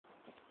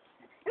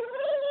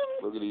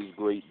Look at these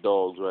great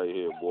dogs right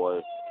here,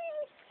 boy.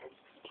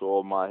 To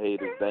all my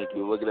haters, thank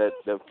you. Look at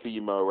that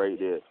female right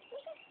there.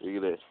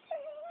 Look at this.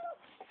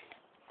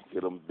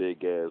 Get them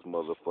big ass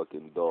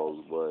motherfucking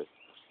dogs, boy.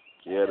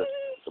 Yeah,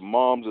 the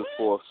moms is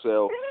for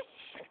sale.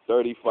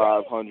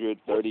 3,500,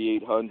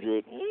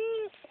 3,800.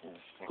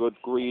 Good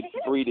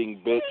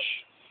breeding bitch.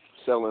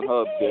 Selling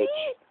her bitch.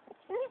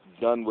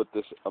 Done with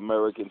this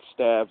American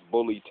staff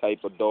bully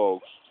type of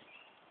dogs.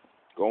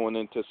 Going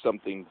into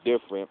something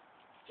different.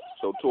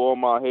 So to all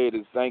my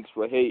haters, thanks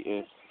for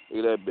hating.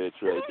 Look at that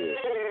bitch right there.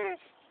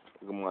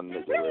 Look at my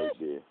nigga right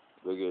there.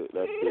 Look at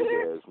that big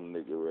ass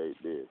nigga right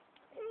there.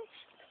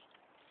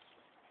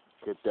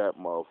 Get that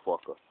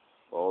motherfucker.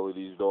 All of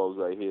these dogs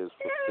right here is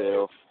for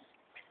sale.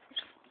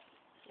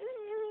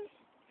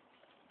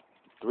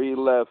 3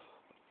 left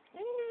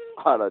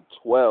out of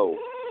 12.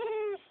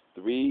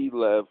 3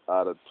 left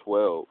out of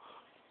 12.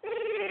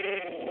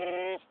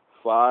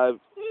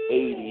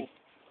 $580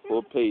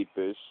 for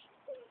papers.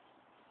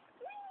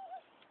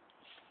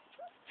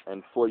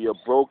 And for your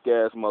broke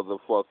ass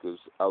motherfuckers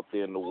out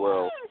there in the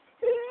world,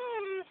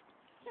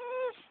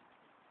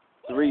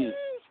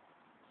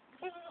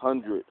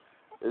 300.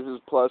 This is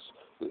plus.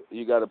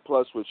 You got a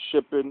plus with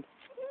shipping,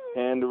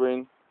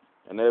 handling,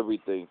 and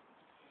everything.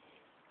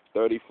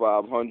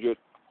 3,500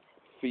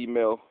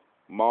 female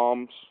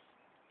moms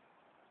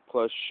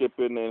plus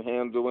shipping and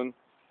handling.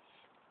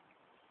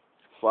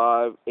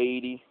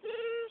 580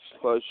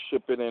 plus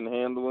shipping and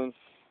handling.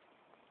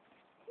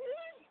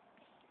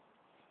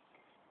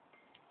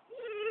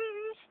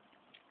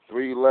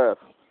 Three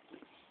left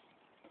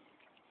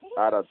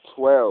out of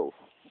 12.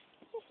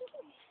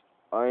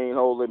 I ain't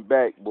holding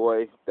back,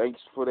 boy.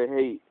 Thanks for the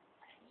hate.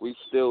 We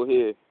still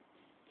here.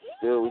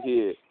 Still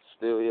here.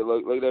 Still here.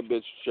 Look at that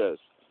bitch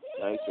chest.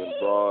 Nice and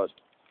broad.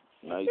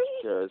 Nice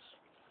chest.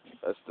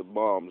 That's the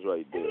moms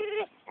right there.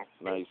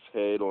 Nice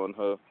head on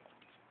her.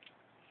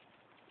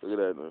 Look at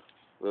that.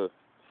 Look.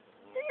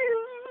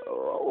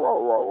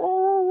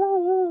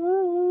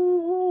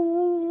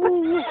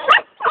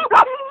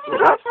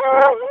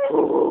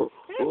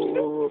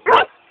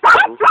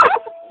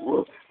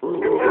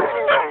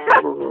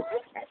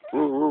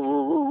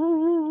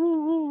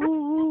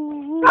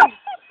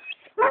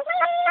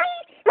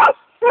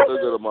 Look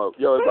at them up.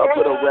 Yo, if I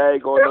put a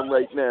rag on them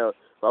right now,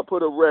 if I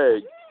put a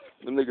rag,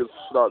 them niggas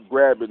start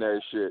grabbing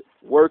that shit.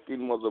 Working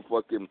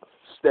motherfucking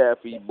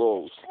staffy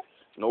bulls.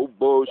 No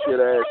bullshit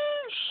ass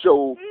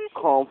show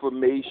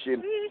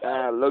confirmation.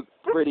 Look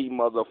pretty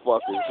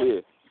motherfuckers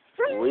here.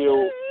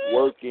 Real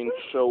working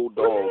show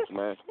dogs,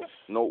 man.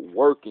 No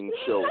working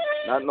show.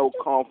 Not no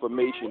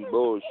confirmation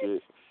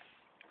bullshit.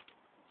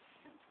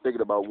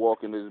 Thinking about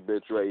walking this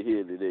bitch right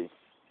here today.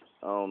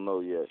 I don't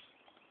know yet.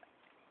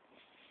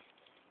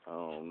 I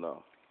don't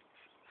know.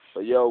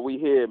 But yo, we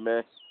here,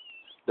 man.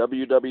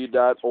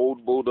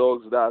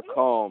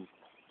 www.oldbulldogs.com.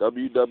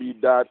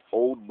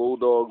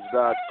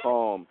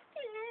 www.oldbulldogs.com.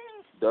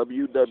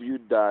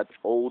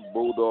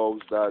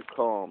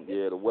 www.oldbulldogs.com.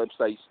 Yeah, the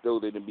website still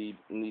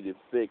needed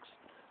fixed.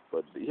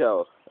 But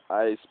yo,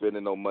 I ain't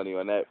spending no money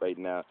on that right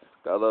now.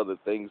 Got other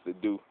things to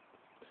do.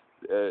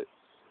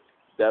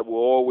 That will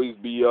always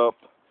be up.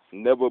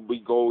 Never be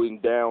going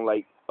down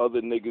like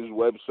other niggas'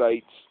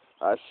 websites.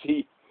 I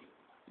see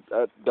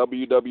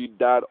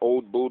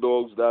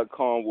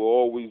www.oldbulldogs.com will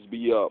always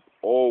be up.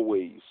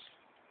 Always.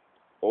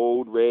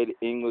 Old Red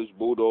English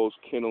Bulldogs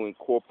Kennel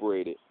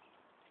Incorporated.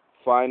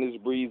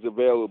 Finest breeds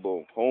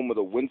available. Home of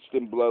the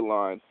Winston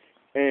bloodline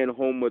and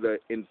home of the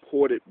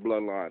imported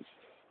bloodlines.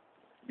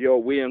 Yo,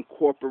 we're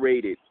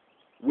incorporated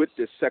with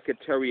the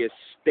Secretary of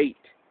State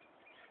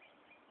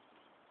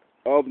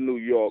of New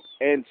York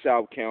and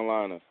South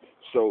Carolina.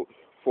 So,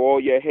 for all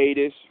your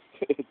haters,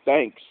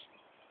 thanks.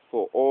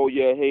 For all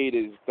your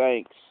haters,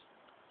 thanks.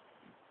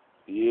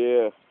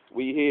 Yeah,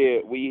 we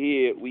here.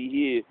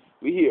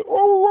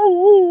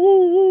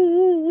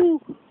 Oh,